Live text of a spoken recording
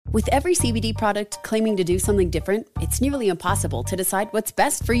With every CBD product claiming to do something different, it's nearly impossible to decide what's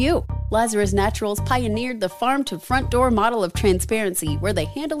best for you. Lazarus Naturals pioneered the farm-to-front-door model of transparency, where they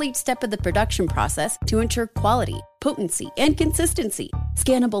handle each step of the production process to ensure quality, potency, and consistency.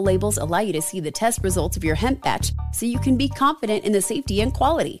 Scannable labels allow you to see the test results of your hemp batch, so you can be confident in the safety and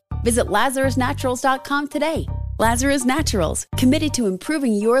quality. Visit LazarusNaturals.com today. Lazarus Naturals, committed to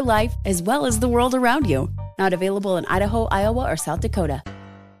improving your life as well as the world around you. Not available in Idaho, Iowa, or South Dakota.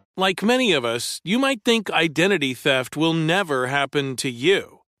 Like many of us, you might think identity theft will never happen to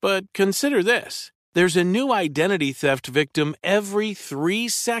you. But consider this. There's a new identity theft victim every 3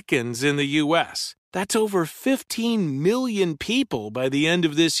 seconds in the U.S. That's over 15 million people by the end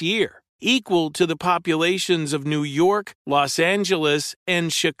of this year, equal to the populations of New York, Los Angeles,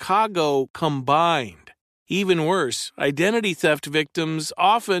 and Chicago combined. Even worse, identity theft victims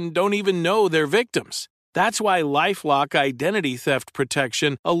often don't even know they're victims. That's why LifeLock Identity Theft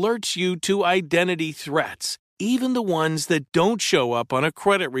Protection alerts you to identity threats, even the ones that don't show up on a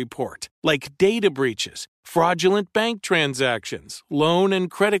credit report, like data breaches, fraudulent bank transactions, loan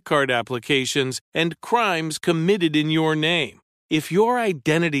and credit card applications, and crimes committed in your name. If your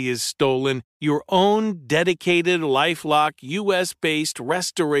identity is stolen, your own dedicated LifeLock U.S.-based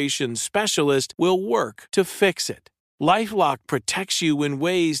restoration specialist will work to fix it. LifeLock protects you in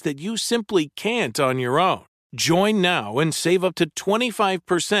ways that you simply can't on your own. Join now and save up to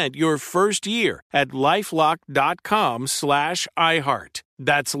 25% your first year at LifeLock.com/iHeart.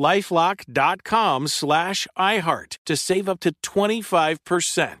 That's LifeLock.com/iHeart to save up to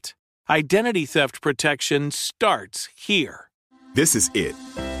 25%. Identity theft protection starts here. This is it.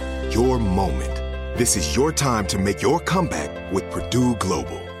 Your moment. This is your time to make your comeback with Purdue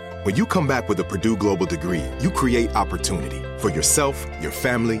Global. When you come back with a Purdue Global degree, you create opportunity for yourself, your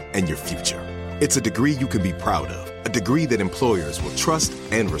family, and your future. It's a degree you can be proud of, a degree that employers will trust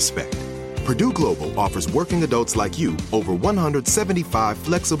and respect. Purdue Global offers working adults like you over 175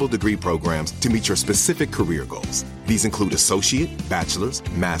 flexible degree programs to meet your specific career goals. These include associate, bachelor's,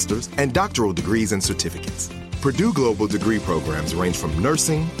 master's, and doctoral degrees and certificates. Purdue Global degree programs range from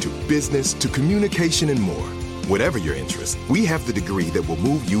nursing to business to communication and more. Whatever your interest, we have the degree that will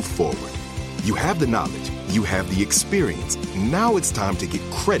move you forward. You have the knowledge, you have the experience. Now it's time to get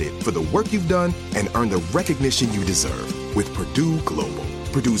credit for the work you've done and earn the recognition you deserve with Purdue Global,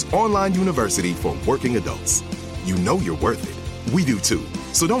 Purdue's online university for working adults. You know you're worth it. We do too.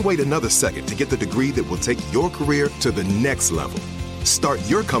 So don't wait another second to get the degree that will take your career to the next level. Start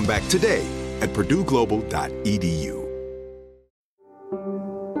your comeback today at purdueglobal.edu.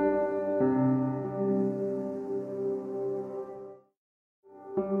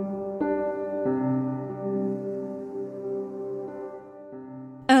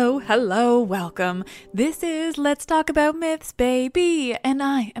 Hello, welcome. This is Let's Talk About Myths, baby, and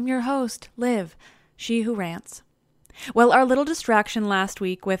I am your host, Liv, she who rants. Well, our little distraction last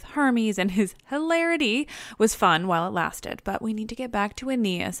week with Hermes and his hilarity was fun while it lasted, but we need to get back to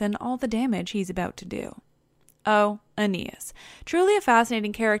Aeneas and all the damage he's about to do. Oh, Aeneas. Truly a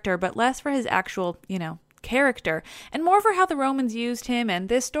fascinating character, but less for his actual, character, and more for how the Romans used him and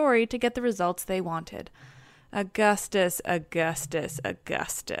this story to get the results they wanted. Augustus.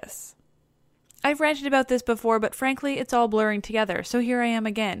 I've ranted about this before, but frankly, it's all blurring together, so here I am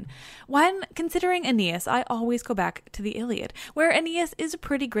again. When considering Aeneas, I always go back to the Iliad, where Aeneas is a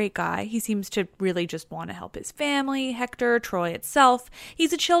pretty great guy. He seems to really just want to help his family, Hector, Troy itself.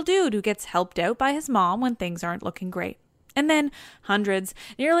 He's a chill dude who gets helped out by his mom when things aren't looking great. And then,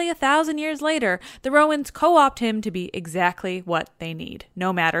 nearly 1,000 years later, the Romans co-opt him to be exactly what they need,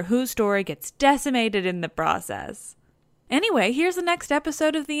 no matter whose story gets decimated in the process. Anyway, here's the next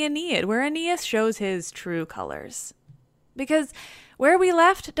episode of the Aeneid, where Aeneas shows his true colors. Because where we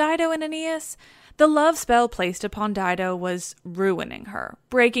left Dido and Aeneas, the love spell placed upon Dido was ruining her,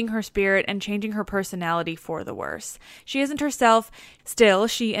 breaking her spirit and changing her personality for the worse. She isn't herself. Still,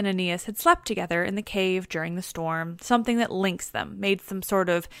 she and Aeneas had slept together in the cave during the storm, something that links them, made them sort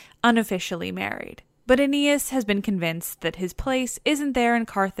of unofficially married. But Aeneas has been convinced that his place isn't there in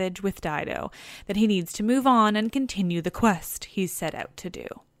Carthage with Dido, that he needs to move on and continue the quest he's set out to do.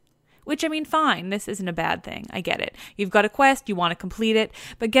 Which, fine, this isn't a bad thing, I get it. You've got a quest, you want to complete it,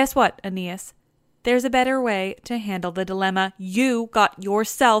 but guess what, Aeneas? There's a better way to handle the dilemma you got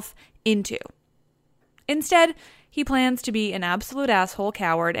yourself into. Instead, he plans to be an absolute asshole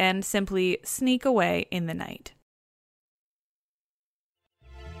coward and simply sneak away in the night.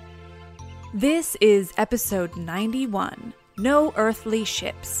 This is episode 91, No Earthly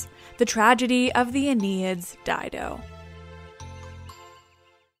Ships, the tragedy of the Aeneid's Dido.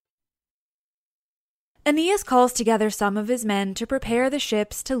 Aeneas calls together some of his men to prepare the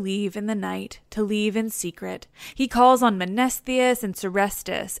ships to leave in the night, to leave in secret. He calls on Menestheus and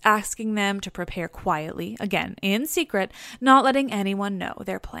Serestus, asking them to prepare quietly, again, in secret, not letting anyone know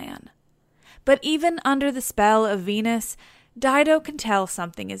their plan. But even under the spell of Venus, Dido can tell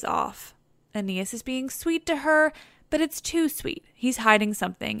something is off. Aeneas is being sweet to her, but it's too sweet. He's hiding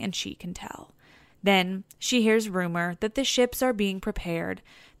something, and she can tell. Then she hears rumor that the ships are being prepared,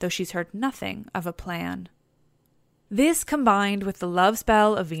 though she's heard nothing of a plan. This combined with the love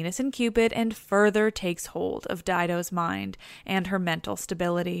spell of Venus and Cupid and further takes hold of Dido's mind and her mental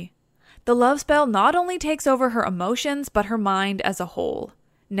stability. The love spell not only takes over her emotions, but her mind as a whole.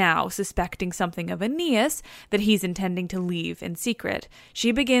 Now, suspecting something of Aeneas, that he's intending to leave in secret,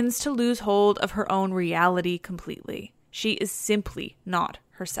 she begins to lose hold of her own reality completely. She is simply not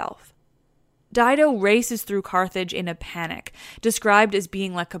herself. Dido races through Carthage in a panic, described as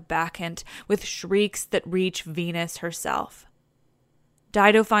being like a bacchant, with shrieks that reach Venus herself.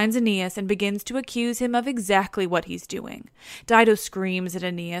 Dido finds Aeneas and begins to accuse him of exactly what he's doing. Dido screams at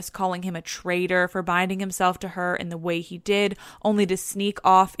Aeneas, calling him a traitor for binding himself to her in the way he did, only to sneak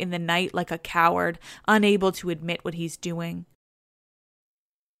off in the night like a coward, unable to admit what he's doing.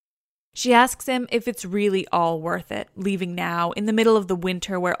 She asks him if it's really all worth it, leaving now in the middle of the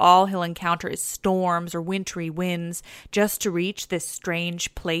winter where all he'll encounter is storms or wintry winds, just to reach this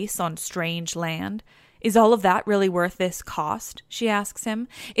strange place on strange land. Is all of that really worth this cost? She asks him.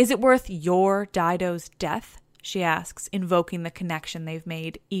 Is it worth your, Dido's, death? She asks, invoking the connection they've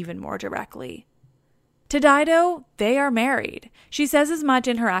made even more directly. To Dido, they are married. She says as much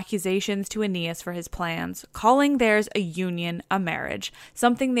in her accusations to Aeneas for his plans, calling theirs a union, a marriage,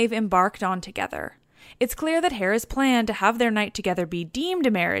 something they've embarked on together. It's clear that Hera's plan to have their night together be deemed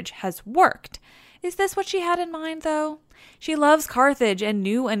a marriage has worked. Is this what she had in mind, though? She loves Carthage and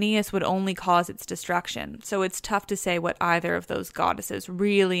knew Aeneas would only cause its destruction, so it's tough to say what either of those goddesses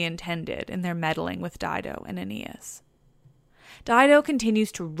really intended in their meddling with Dido and Aeneas. Dido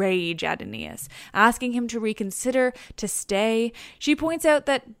continues to rage at Aeneas, asking him to reconsider, to stay. She points out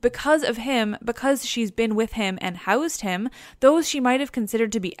that because of him, because she's been with him and housed him, those she might have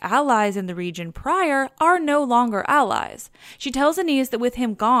considered to be allies in the region prior are no longer allies. She tells Aeneas that with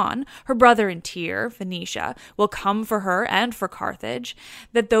him gone, her brother in Tyre, Phoenicia, will come for her and for Carthage,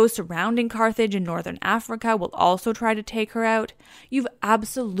 that those surrounding Carthage in northern Africa will also try to take her out. You've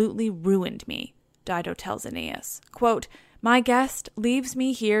absolutely ruined me, Dido tells Aeneas. Quote, my guest leaves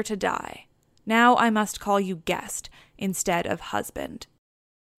me here to die. Now I must call you guest instead of husband.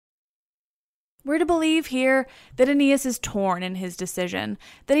 We're to believe here that Aeneas is torn in his decision,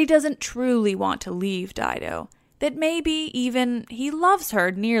 that he doesn't truly want to leave Dido, that maybe even he loves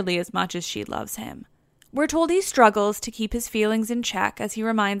her nearly as much as she loves him. We're told he struggles to keep his feelings in check as he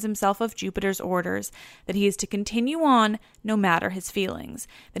reminds himself of Jupiter's orders, that he is to continue on no matter his feelings,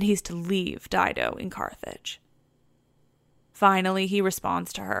 that he's to leave Dido in Carthage. Finally, he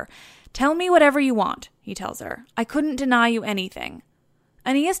responds to her. Tell me whatever you want, he tells her. I couldn't deny you anything.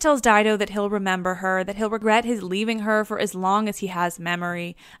 Aeneas tells Dido that he'll remember her, that he'll regret his leaving her for as long as he has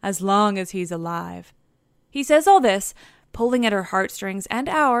memory, as long as he's alive. He says all this, pulling at her heartstrings and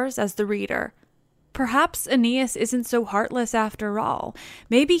ours as the reader. Perhaps Aeneas isn't so heartless after all.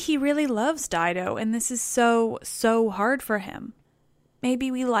 Maybe he really loves Dido, and this is so hard for him. Maybe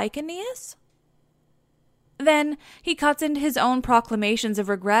we like Aeneas? Then he cuts into his own proclamations of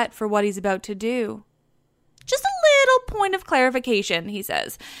regret for what he's about to do. Just a little point of clarification, he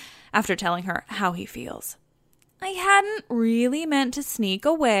says, after telling her how he feels. I hadn't really meant to sneak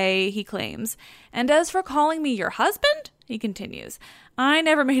away, he claims. And as for calling me your husband, he continues, I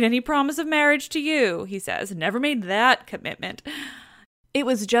never made any promise of marriage to you, he says. Never made that commitment. It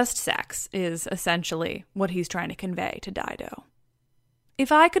was just sex, is essentially what he's trying to convey to Dido.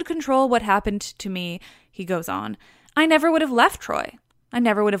 If I could control what happened to me, he goes on, I never would have left Troy. I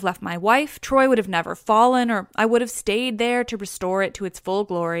never would have left my wife. Troy would have never fallen, or I would have stayed there to restore it to its full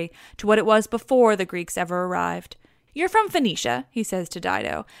glory, to what it was before the Greeks ever arrived. You're from Phoenicia, he says to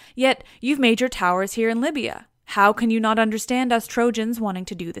Dido, yet you've made your towers here in Libya. How can you not understand us Trojans wanting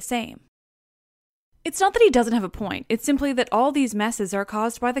to do the same? It's not that he doesn't have a point. It's simply that all these messes are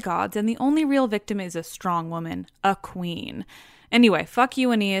caused by the gods, and the only real victim is a strong woman, a queen. Anyway, fuck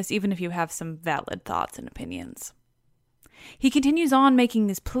you, Aeneas, even if you have some valid thoughts and opinions. He continues on making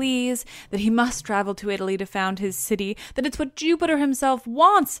these pleas, that he must travel to Italy to found his city, that it's what Jupiter himself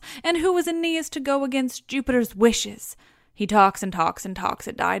wants, and who is Aeneas to go against Jupiter's wishes? He talks and talks and talks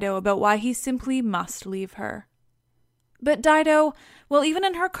at Dido about why he simply must leave her. But Dido, well, even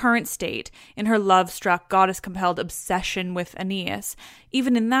in her current state, in her love-struck, goddess-compelled obsession with Aeneas,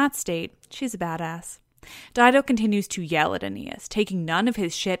 even in that state, she's a badass. Dido continues to yell at Aeneas, taking none of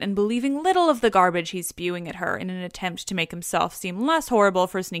his shit and believing little of the garbage he's spewing at her in an attempt to make himself seem less horrible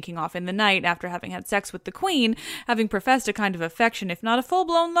for sneaking off in the night after having had sex with the queen, having professed a kind of affection if not a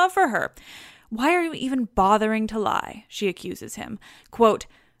full-blown love for her. "Why are you even bothering to lie?" she accuses him. Quote,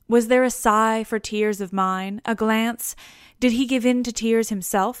 "Was there a sigh for tears of mine, a glance? Did he give in to tears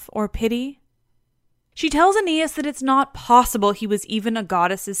himself, or pity?" She tells Aeneas that it's not possible he was even a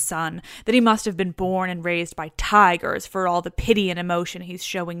goddess's son, that he must have been born and raised by tigers for all the pity and emotion he's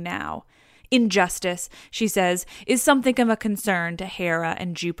showing now. Injustice, she says, is something of a concern to Hera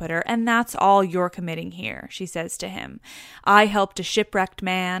and Jupiter, and that's all you're committing here, she says to him. I helped a shipwrecked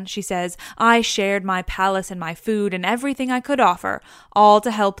man, she says. I shared my palace and my food and everything I could offer, all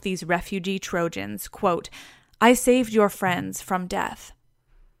to help these refugee Trojans. Quote, I saved your friends from death.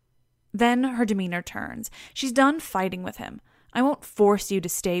 Then her demeanor turns. She's done fighting with him. I won't force you to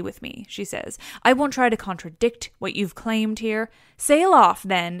stay with me, she says. I won't try to contradict what you've claimed here. Sail off,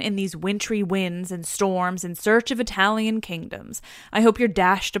 then, in these wintry winds and storms in search of Italian kingdoms. I hope you're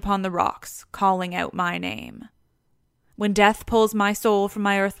dashed upon the rocks, calling out my name. When death pulls my soul from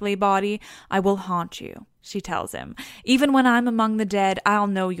my earthly body, I will haunt you, she tells him. Even when I'm among the dead, I'll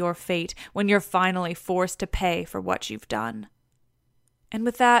know your fate when you're finally forced to pay for what you've done. And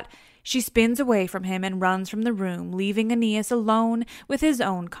with that, she spins away from him and runs from the room, leaving Aeneas alone with his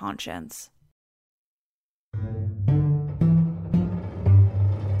own conscience.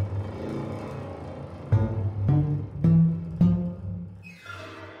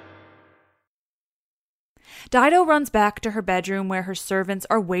 Dido runs back to her bedroom where her servants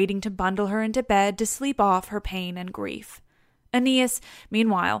are waiting to bundle her into bed to sleep off her pain and grief. Aeneas,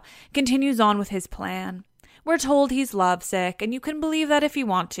 meanwhile, continues on with his plan. We're told he's lovesick, and you can believe that if you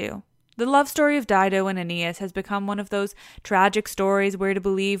want to. The love story of Dido and Aeneas has become one of those tragic stories we're to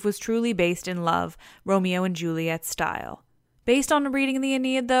believe was truly based in love, Romeo and Juliet style. Based on reading the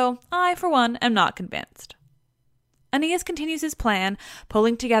Aeneid, though, I, for one, am not convinced. Aeneas continues his plan,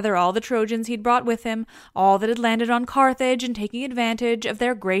 pulling together all the Trojans he'd brought with him, all that had landed on Carthage, and taking advantage of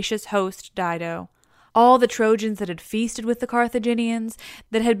their gracious host, Dido. All the Trojans that had feasted with the Carthaginians,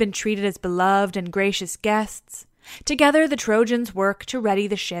 that had been treated as beloved and gracious guests. Together, the Trojans work to ready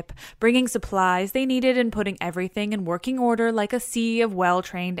the ship, bringing supplies they needed and putting everything in working order like a sea of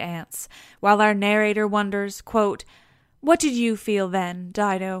well-trained ants, while our narrator wonders, quote, What did you feel then,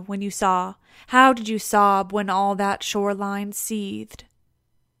 Dido, when you saw? How did you sob when all that shoreline seethed?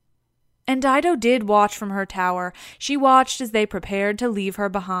 And Dido did watch from her tower. She watched as they prepared to leave her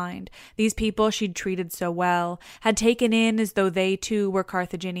behind. These people she'd treated so well, had taken in as though they too were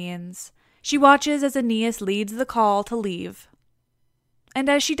Carthaginians. She watches as Aeneas leads the call to leave. And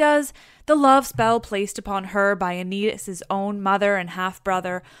as she does, the love spell placed upon her by Aeneas' own mother and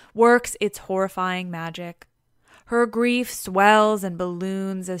half-brother works its horrifying magic. Her grief swells and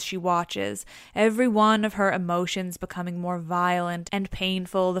balloons as she watches, every one of her emotions becoming more violent and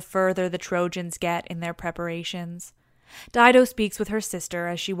painful the further the Trojans get in their preparations. Dido speaks with her sister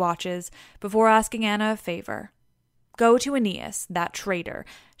as she watches, before asking Anna a favor. Go to Aeneas, that traitor,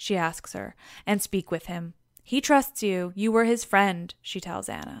 she asks her, and speak with him. He trusts you. You were his friend, she tells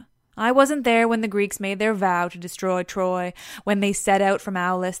Anna. I wasn't there when the Greeks made their vow to destroy Troy, when they set out from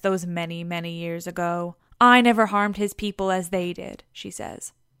Aulis those many, many years ago. I never harmed his people as they did, she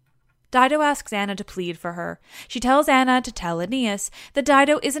says. Dido asks Anna to plead for her. She tells Anna to tell Aeneas that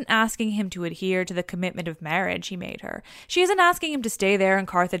Dido isn't asking him to adhere to the commitment of marriage he made her. She isn't asking him to stay there in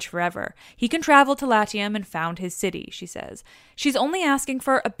Carthage forever. He can travel to Latium and found his city, she says. She's only asking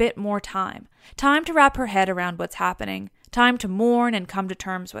for a bit more time. Time to wrap her head around what's happening. Time to mourn and come to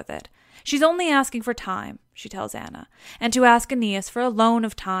terms with it. She's only asking for time, she tells Anna, and to ask Aeneas for a loan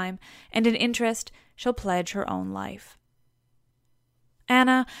of time, and in interest, she'll pledge her own life.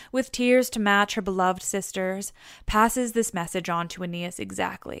 Anna, with tears to match her beloved sisters, passes this message on to Aeneas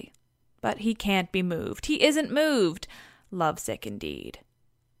exactly. But he can't be moved. He isn't moved. Lovesick indeed.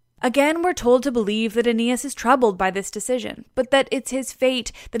 Again, we're told to believe that Aeneas is troubled by this decision, but that it's his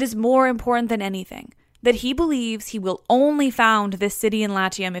fate that is more important than anything. That he believes he will only found this city in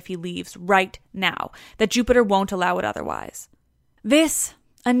Latium if he leaves right now, that Jupiter won't allow it otherwise. This,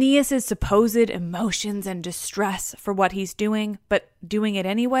 Aeneas' supposed emotions and distress for what he's doing, but doing it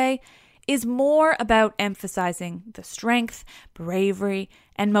anyway, is more about emphasizing the strength, bravery,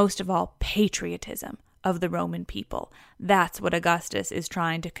 and most of all, patriotism of the Roman people. That's what Augustus is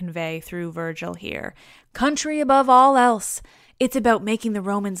trying to convey through Virgil here. Country above all else. It's about making the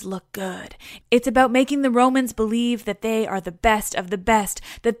Romans look good. It's about making the Romans believe that they are the best of the best,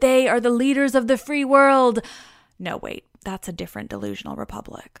 that they are the leaders of the free world. No, wait, that's a different delusional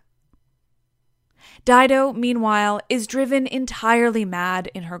republic. Dido, meanwhile, is driven entirely mad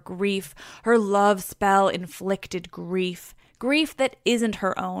in her grief, her love spell-inflicted grief. Grief that isn't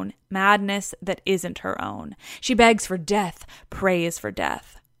her own, madness that isn't her own. She begs for death, prays for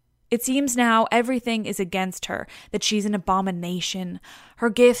death. It seems now everything is against her, that she's an abomination. Her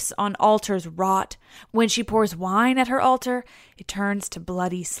gifts on altars rot. When she pours wine at her altar, it turns to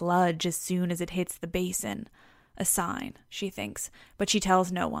bloody sludge as soon as it hits the basin. A sign, she thinks, but she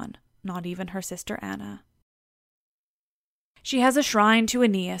tells no one, not even her sister Anna. She has a shrine to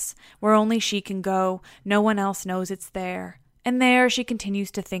Aeneas, where only she can go. No one else knows it's there. And there she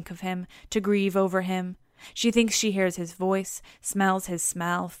continues to think of him, to grieve over him. She thinks she hears his voice, smells his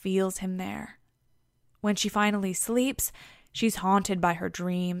smell, feels him there. When she finally sleeps, she's haunted by her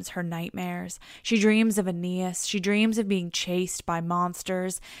dreams, her nightmares. She dreams of Aeneas. She dreams of being chased by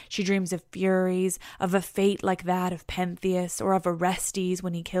monsters. She dreams of Furies, of a fate like that of Pentheus, or of Orestes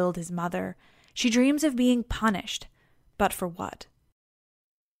when he killed his mother. She dreams of being punished. But for what?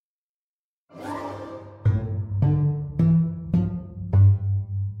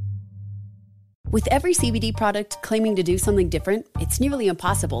 With every CBD product claiming to do something different, it's nearly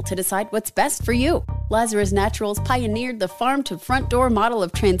impossible to decide what's best for you. Lazarus Naturals pioneered the farm-to-front-door model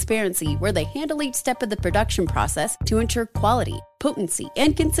of transparency, where they handle each step of the production process to ensure quality, potency,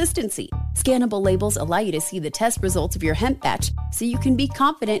 and consistency. Scannable labels allow you to see the test results of your hemp batch, so you can be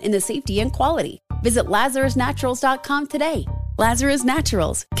confident in the safety and quality. Visit LazarusNaturals.com today. Lazarus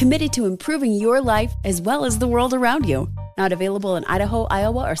Naturals, committed to improving your life as well as the world around you. Not available in Idaho,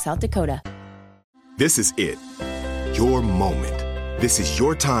 Iowa, or South Dakota. This is it. Your moment. This is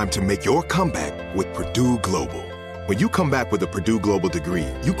your time to make your comeback with Purdue Global. When you come back with a Purdue Global degree,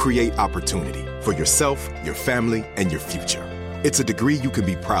 you create opportunity for yourself, your family, and your future. It's a degree you can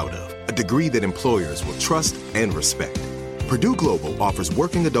be proud of, a degree that employers will trust and respect. Purdue Global offers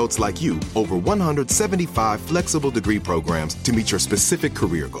working adults like you over 175 flexible degree programs to meet your specific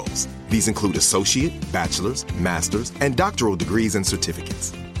career goals. These include associate, bachelor's, master's, and doctoral degrees and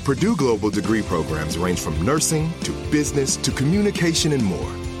certificates. Purdue Global degree programs range from nursing to business to communication and more.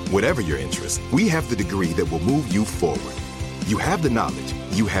 Whatever your interest, we have the degree that will move you forward. You have the knowledge,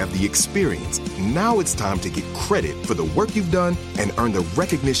 you have the experience. Now it's time to get credit for the work you've done and earn the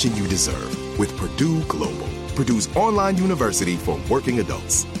recognition you deserve with Purdue Global, Purdue's online university for working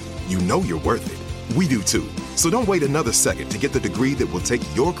adults. You know you're worth it. We do too. So don't wait another second to get the degree that will take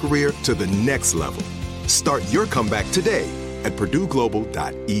your career to the next level. Start your comeback today at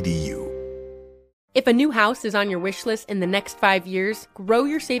purdueglobal.edu. If a new house is on your wish list in the next 5 years, grow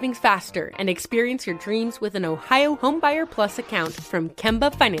your savings faster and experience your dreams with an Ohio Homebuyer Plus account from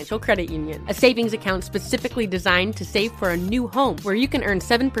Kemba Financial Credit Union. A savings account specifically designed to save for a new home, where you can earn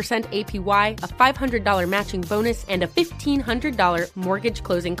 7% APY, a $500 matching bonus, and a $1,500 mortgage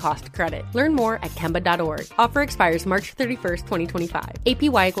closing cost credit. Learn more at Kemba.org. Offer expires March 31st, 2025.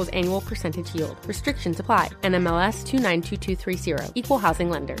 APY equals annual percentage yield. Restrictions apply. NMLS 292230. Equal housing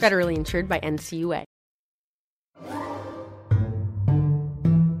lender. Federally insured by NCUA.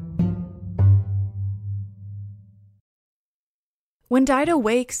 When Dido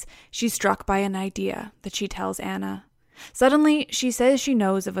wakes, she's struck by an idea that she tells Anna. Suddenly, she says she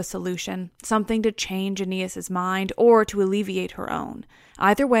knows of a solution, something to change Aeneas's mind or to alleviate her own.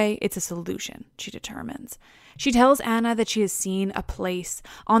 Either way, it's a solution, she determines. She tells Anna that she has seen a place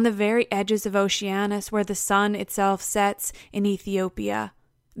on the very edges of Oceanus where the sun itself sets in Ethiopia.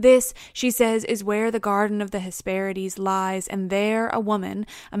 This, she says, is where the Garden of the Hesperides lies, and there a woman,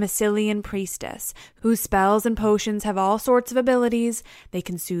 a Massilian priestess, whose spells and potions have all sorts of abilities. They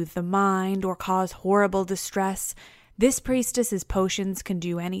can soothe the mind or cause horrible distress. This priestess's potions can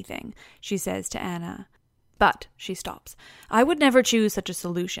do anything, she says to Anna. But, she stops, I would never choose such a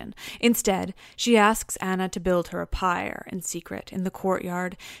solution. Instead, she asks Anna to build her a pyre in secret in the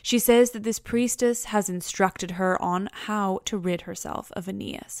courtyard. She says that this priestess has instructed her on how to rid herself of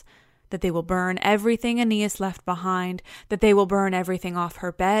Aeneas, that they will burn everything Aeneas left behind, that they will burn everything off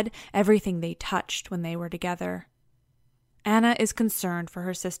her bed, everything they touched when they were together. Anna is concerned for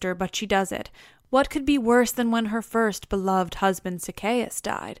her sister, but she does it. What could be worse than when her first beloved husband Sichaeus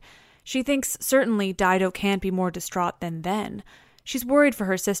died? She thinks certainly Dido can't be more distraught than then. She's worried for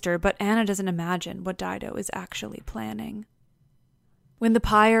her sister, but Anna doesn't imagine what Dido is actually planning. When the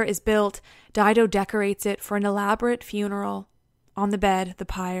pyre is built, Dido decorates it for an elaborate funeral. On the bed, the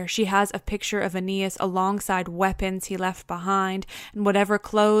pyre, she has a picture of Aeneas alongside weapons he left behind, and whatever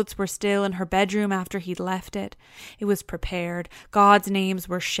clothes were still in her bedroom after he'd left it. It was prepared. Gods' names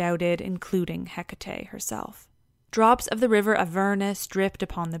were shouted, including Hecate herself. Drops of the river Avernus dripped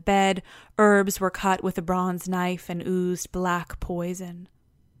upon the bed. Herbs were cut with a bronze knife and oozed black poison.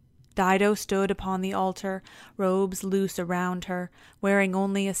 Dido stood upon the altar, robes loose around her, wearing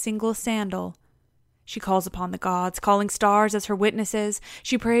only a single sandal. She calls upon the gods, calling stars as her witnesses.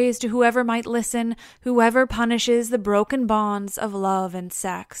 She prays to whoever might listen, whoever punishes the broken bonds of love and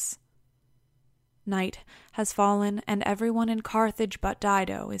sex. Night has fallen, and everyone in Carthage but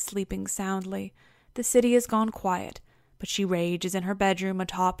Dido is sleeping soundly. The city has gone quiet, but she rages in her bedroom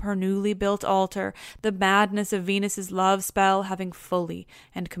atop her newly built altar, the madness of Venus's love spell having fully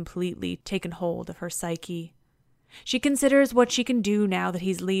and completely taken hold of her psyche. She considers what she can do now that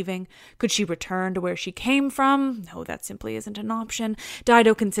he's leaving. Could she return to where she came from? No, that simply isn't an option.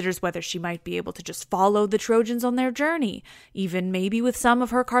 Dido considers whether she might be able to just follow the Trojans on their journey, even maybe with some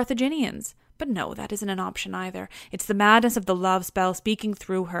of her Carthaginians. But no, that isn't an option either. It's the madness of the love spell speaking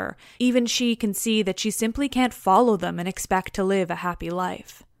through her. Even she can see that she simply can't follow them and expect to live a happy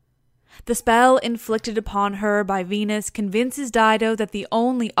life. The spell inflicted upon her by Venus convinces Dido that the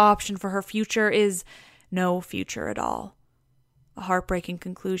only option for her future is no future at all. A heartbreaking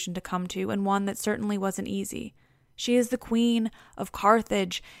conclusion to come to, and one that certainly wasn't easy. She is the queen of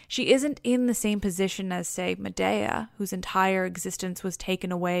Carthage. She isn't in the same position as, say, Medea, whose entire existence was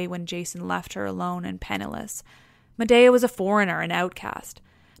taken away when Jason left her alone and penniless. Medea was a foreigner, an outcast.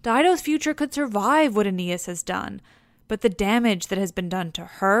 Dido's future could survive what Aeneas has done, but the damage that has been done to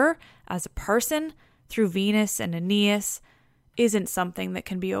her as a person through Venus and Aeneas isn't something that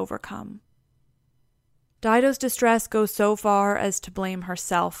can be overcome. Dido's distress goes so far as to blame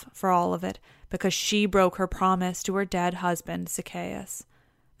herself for all of it, because she broke her promise to her dead husband, Sichaeus.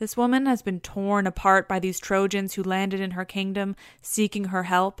 This woman has been torn apart by these Trojans who landed in her kingdom, seeking her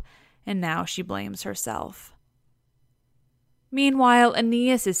help, and now she blames herself. Meanwhile,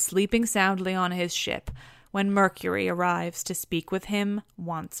 Aeneas is sleeping soundly on his ship when Mercury arrives to speak with him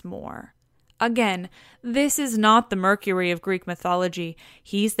once more. Again, this is not the Mercury of Greek mythology.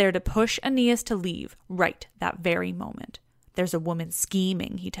 He's there to push Aeneas to leave right that very moment. There's a woman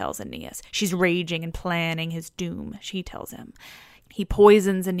scheming, he tells Aeneas. She's raging and planning his doom, she tells him. He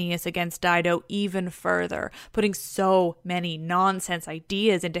poisons Aeneas against Dido even further, putting so many nonsense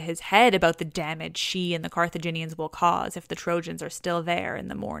ideas into his head about the damage she and the Carthaginians will cause if the Trojans are still there in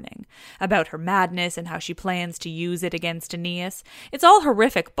the morning, about her madness and how she plans to use it against Aeneas. It's all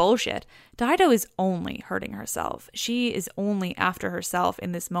horrific bullshit. Dido is only hurting herself. She is only after herself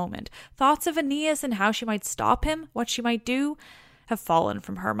in this moment. Thoughts of Aeneas and how she might stop him, what she might do, have fallen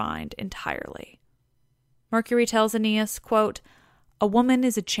from her mind entirely. Mercury tells Aeneas, quote, "A woman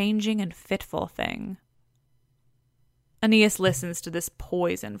is a changing and fitful thing." Aeneas listens to this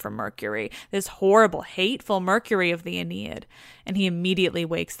poison from Mercury, this horrible, hateful Mercury of the Aeneid, and he immediately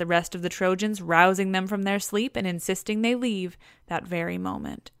wakes the rest of the Trojans, rousing them from their sleep and insisting they leave that very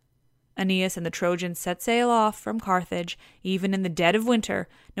moment. Aeneas and the Trojans set sail off from Carthage, even in the dead of winter,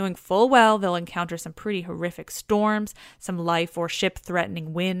 knowing full well they'll encounter some pretty horrific storms, some life or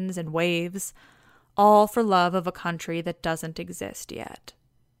ship-threatening winds and waves, all for love of a country that doesn't exist yet.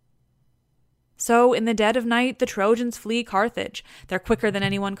 So, in the dead of night, the Trojans flee Carthage. They're quicker than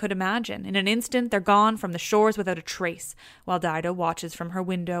anyone could imagine. In an instant, they're gone from the shores without a trace, while Dido watches from her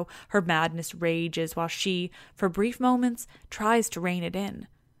window. Her madness rages while she, for brief moments, tries to rein it in.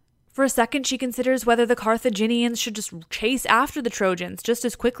 For a second, she considers whether the Carthaginians should just chase after the Trojans just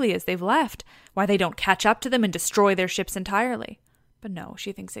as quickly as they've left, why they don't catch up to them and destroy their ships entirely. But no,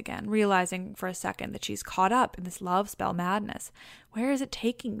 she thinks again, realizing for a second that she's caught up in this love spell madness. Where is it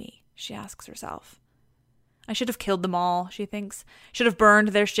taking me? She asks herself. I should have killed them all, she thinks. Should have burned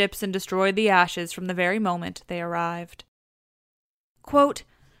their ships and destroyed the ashes from the very moment they arrived. Quote,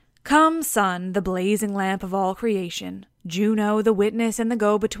 "Come, sun, the blazing lamp of all creation, Juno, the witness and the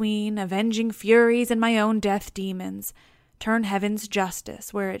go-between, avenging furies and my own death demons, turn heaven's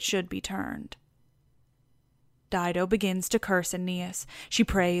justice where it should be turned." Dido begins to curse Aeneas. She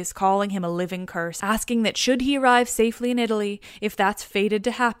prays, calling him a living curse, asking that should he arrive safely in Italy, if that's fated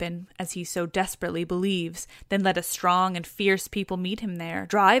to happen, as he so desperately believes, then let a strong and fierce people meet him there,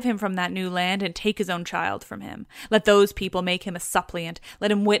 drive him from that new land, and take his own child from him. Let those people make him a suppliant.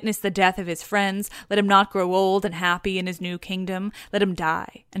 Let him witness the death of his friends. Let him not grow old and happy in his new kingdom. Let him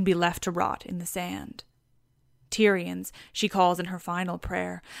die and be left to rot in the sand. Tyrians, she calls in her final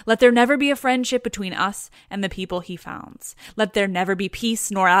prayer. Let there never be a friendship between us and the people he founds. Let there never be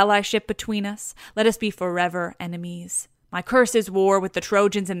peace nor allyship between us. Let us be forever enemies. My curse is war with the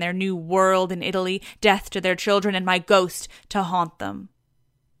Trojans in their new world in Italy, death to their children, and my ghost to haunt them.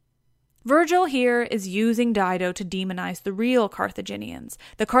 Virgil here is using Dido to demonize the real Carthaginians,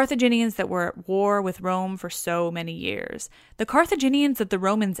 the Carthaginians that were at war with Rome for so many years, the Carthaginians that the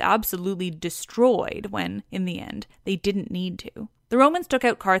Romans absolutely destroyed when, in the end, they didn't need to. The Romans took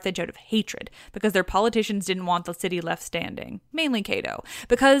out Carthage out of hatred because their politicians didn't want the city left standing, mainly Cato,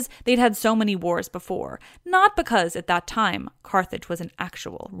 because they'd had so many wars before, not because at that time Carthage was an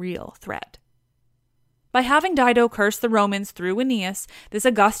actual, real threat. By having Dido curse the Romans through Aeneas, this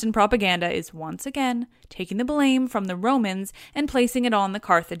Augustan propaganda is once again taking the blame from the Romans and placing it on the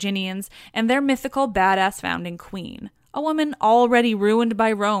Carthaginians and their mythical badass founding queen, a woman already ruined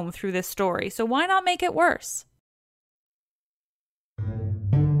by Rome through this story, so why not make it worse?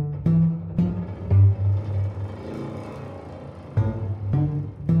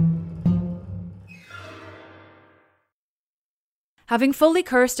 Having fully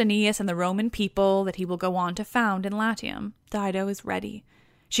cursed Aeneas and the Roman people that he will go on to found in Latium, Dido is ready.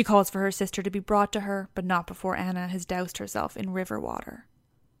 She calls for her sister to be brought to her, but not before Anna has doused herself in river water.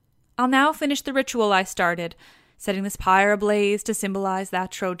 I'll now finish the ritual I started, setting this pyre ablaze to symbolize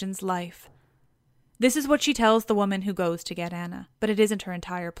that Trojan's life. This is what she tells the woman who goes to get Anna, but it isn't her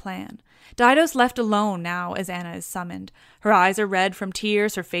entire plan. Dido's left alone now as Anna is summoned. Her eyes are red from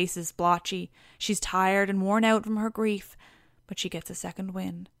tears, her face is blotchy. She's tired and worn out from her grief, but she gets a second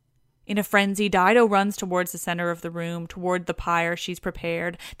wind. In a frenzy, Dido runs towards the center of the room, toward the pyre she's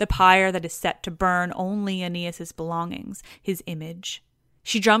prepared, the pyre that is set to burn only Aeneas' belongings, his image.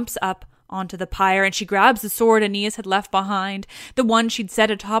 She jumps up onto the pyre and she grabs the sword Aeneas had left behind, the one she'd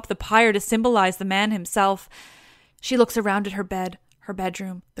set atop the pyre to symbolize the man himself. She looks around at her bed, her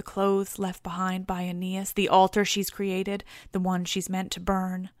bedroom, the clothes left behind by Aeneas, the altar she's created, the one she's meant to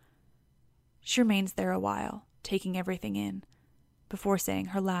burn. She remains there a while, taking everything in, before saying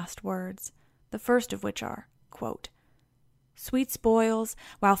her last words, the first of which are, quote, "Sweet spoils,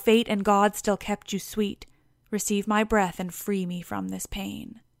 while fate and God still kept you sweet, receive my breath and free me from this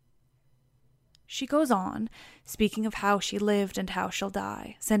pain." She goes on, speaking of how she lived and how she'll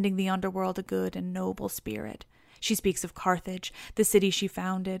die, sending the underworld a good and noble spirit. She speaks of Carthage, the city she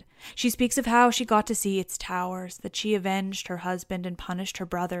founded. She speaks of how she got to see its towers, that she avenged her husband and punished her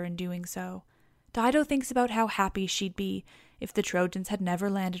brother in doing so. Dido thinks about how happy she'd be if the Trojans had never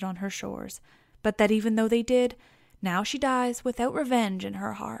landed on her shores, but that even though they did, now she dies without revenge in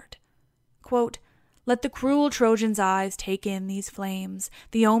her heart. Quote, "Let the cruel Trojan's eyes take in these flames.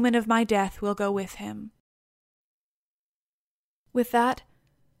 The omen of my death will go with him." With that,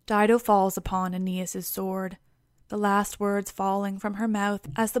 Dido falls upon Aeneas' sword, the last words falling from her mouth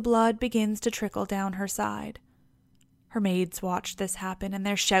as the blood begins to trickle down her side. Her maids watch this happen, and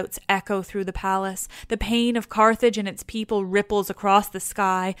their shouts echo through the palace. The pain of Carthage and its people ripples across the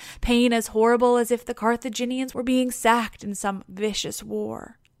sky, pain as horrible as if the Carthaginians were being sacked in some vicious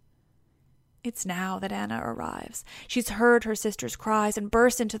war. It's now that Anna arrives. She's heard her sister's cries and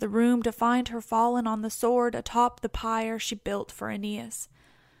bursts into the room to find her fallen on the sword atop the pyre she built for Aeneas.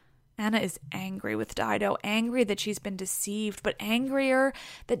 Anna is angry with Dido, angry that she's been deceived, but angrier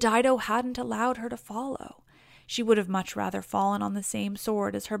that Dido hadn't allowed her to follow. She would have much rather fallen on the same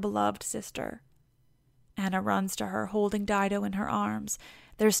sword as her beloved sister. Anna runs to her, holding Dido in her arms.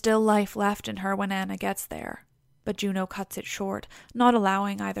 There's still life left in her when Anna gets there, but Juno cuts it short, not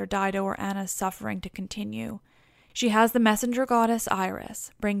allowing either Dido or Anna's suffering to continue. She has the messenger goddess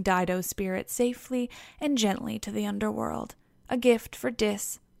Iris bring Dido's spirit safely and gently to the underworld, a gift for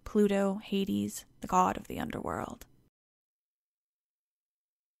Dis, Pluto, Hades, the god of the underworld.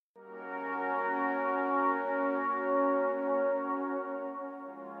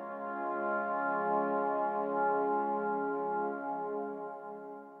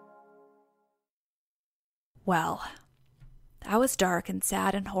 Well, that was dark and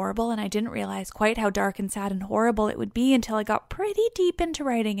sad and horrible, and I didn't realize quite how dark and sad and horrible it would be until I got pretty deep into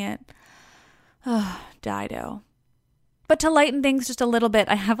writing it. Dido. But to lighten things just a little bit,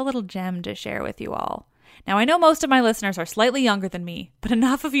 I have a little gem to share with you all. Now, I know most of my listeners are slightly younger than me, but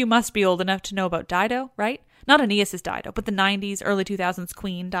enough of you must be old enough to know about Dido, right? Not Aeneas' Dido, but the 90s, early 2000s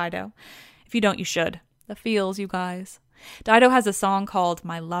queen Dido. If you don't, you should. The feels, you guys. Dido has a song called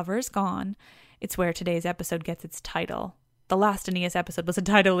My Lover's Gone. It's where today's episode gets its title. The last Aeneas episode was a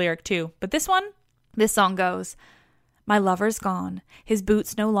Dido lyric too, but this song goes, "My lover's gone, his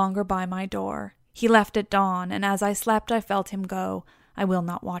boots no longer by my door. He left at dawn, and as I slept I felt him go. I will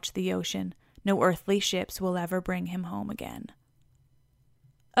not watch the ocean. No earthly ships will ever bring him home again."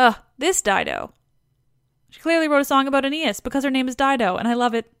 This Dido. She clearly wrote a song about Aeneas because her name is Dido, and I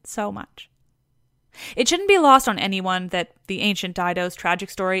love it so much. It shouldn't be lost on anyone that the ancient Dido's tragic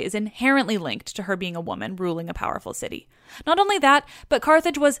story is inherently linked to her being a woman ruling a powerful city. Not only that, but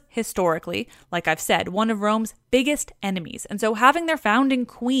Carthage was historically, like I've said, one of Rome's biggest enemies, and so having their founding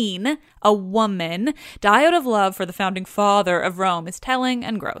queen, a woman, die out of love for the founding father of Rome is telling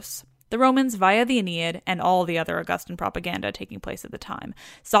and gross. The Romans, via the Aeneid and all the other Augustan propaganda taking place at the time,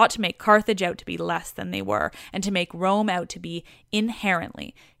 sought to make Carthage out to be less than they were, and to make Rome out to be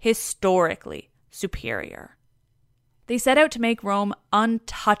inherently, historically superior. They set out to make Rome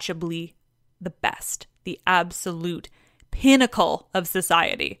untouchably the best, the absolute pinnacle of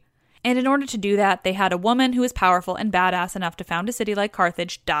society. And in order to do that, they had a woman who was powerful and badass enough to found a city like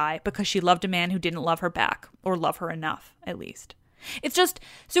Carthage die because she loved a man who didn't love her back, or love her enough, at least. It's just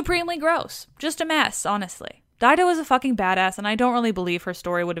supremely gross. Just a mess, honestly. Dido is a fucking badass, and I don't really believe her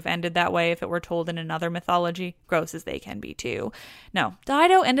story would have ended that way if it were told in another mythology, gross as they can be too. No,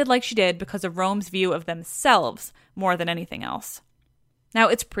 Dido ended like she did because of Rome's view of themselves more than anything else. Now,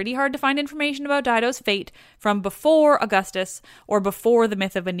 it's pretty hard to find information about Dido's fate from before Augustus or before the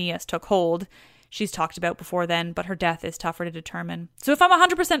myth of Aeneas took hold. She's talked about before then, but her death is tougher to determine. So if I'm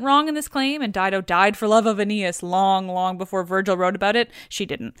 100% wrong in this claim and Dido died for love of Aeneas long before Virgil wrote about it, she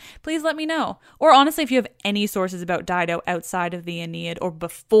didn't. Please let me know. Or honestly, if you have any sources about Dido outside of the Aeneid or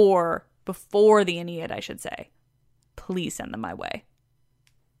before the Aeneid, I should say, please send them my way.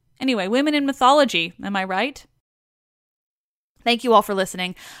 Anyway, women in mythology, am I right? Thank you all for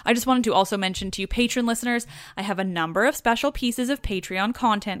listening. I just wanted to also mention to you patron listeners, I have a number of special pieces of Patreon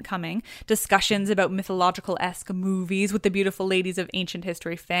content coming. Discussions about mythological-esque movies with the beautiful ladies of ancient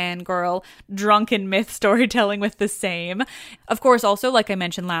history fangirl, drunken myth storytelling with the same. Of course, also, like I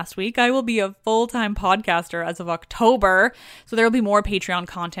mentioned last week, I will be a full-time podcaster as of October, so there will be more Patreon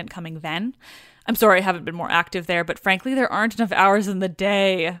content coming then. I'm sorry I haven't been more active there, but frankly, there aren't enough hours in the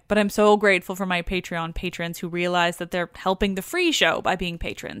day. But I'm so grateful for my Patreon patrons who realize that they're helping the free show by being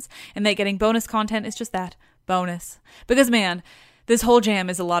patrons, and that getting bonus content is just that, bonus. Because man, this whole jam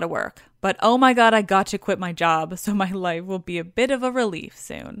is a lot of work. But oh my god, I got to quit my job, so my life will be a bit of a relief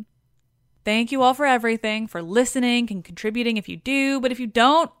soon. Thank you all for everything, for listening and contributing if you do, but if you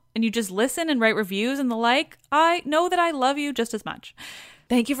don't, and you just listen and write reviews and the like, I know that I love you just as much.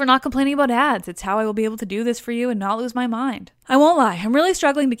 Thank you for not complaining about ads. It's how I will be able to do this for you and not lose my mind. I won't lie, I'm really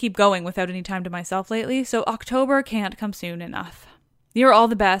struggling to keep going without any time to myself lately, so October can't come soon enough. You're all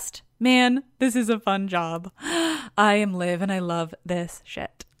the best. Man, this is a fun job. I am Liv and I love this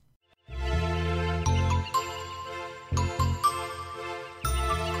shit.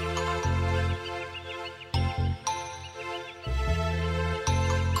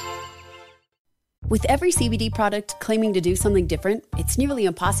 With every CBD product claiming to do something different, it's nearly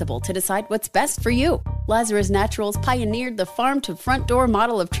impossible to decide what's best for you. Lazarus Naturals pioneered the farm-to-front-door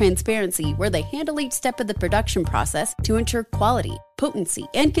model of transparency, where they handle each step of the production process to ensure quality, potency,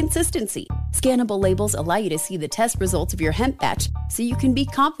 and consistency. Scannable labels allow you to see the test results of your hemp batch, so you can be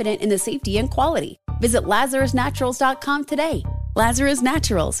confident in the safety and quality. Visit LazarusNaturals.com today. Lazarus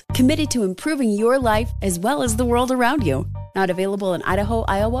Naturals, committed to improving your life as well as the world around you. Not available in Idaho,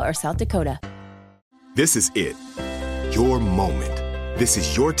 Iowa, or South Dakota. This is it. Your moment. This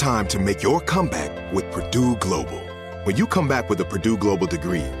is your time to make your comeback with Purdue Global. When you come back with a Purdue Global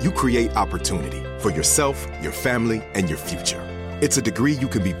degree, you create opportunity for yourself, your family, and your future. It's a degree you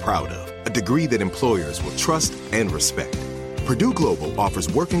can be proud of, a degree that employers will trust and respect. Purdue Global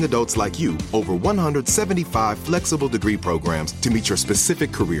offers working adults like you over 175 flexible degree programs to meet your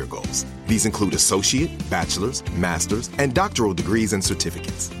specific career goals. These include associate, bachelor's, master's, and doctoral degrees and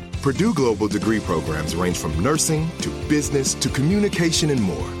certificates. Purdue Global degree programs range from nursing to business to communication and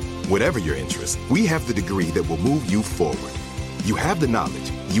more. Whatever your interest, we have the degree that will move you forward. You have the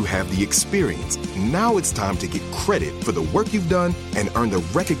knowledge, you have the experience. Now it's time to get credit for the work you've done and earn the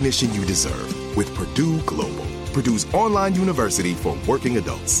recognition you deserve with Purdue Global, Purdue's online university for working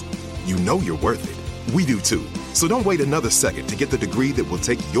adults. You know you're worth it. We do too. So don't wait another second to get the degree that will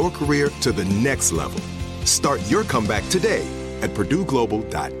take your career to the next level. Start your comeback today at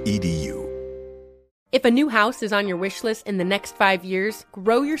purdueglobal.edu. If a new house is on your wish list in the next 5 years,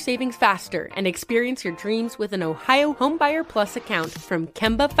 grow your savings faster and experience your dreams with an Ohio Homebuyer Plus account from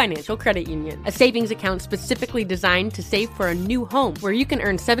Kemba Financial Credit Union. A savings account specifically designed to save for a new home, where you can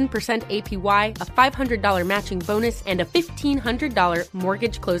earn 7% APY, a $500 matching bonus, and a $1,500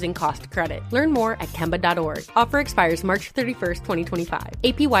 mortgage closing cost credit. Learn more at Kemba.org. Offer expires March 31st, 2025.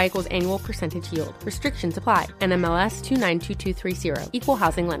 APY equals annual percentage yield. Restrictions apply. NMLS 292230. Equal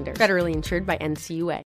housing lender. Federally insured by NCUA.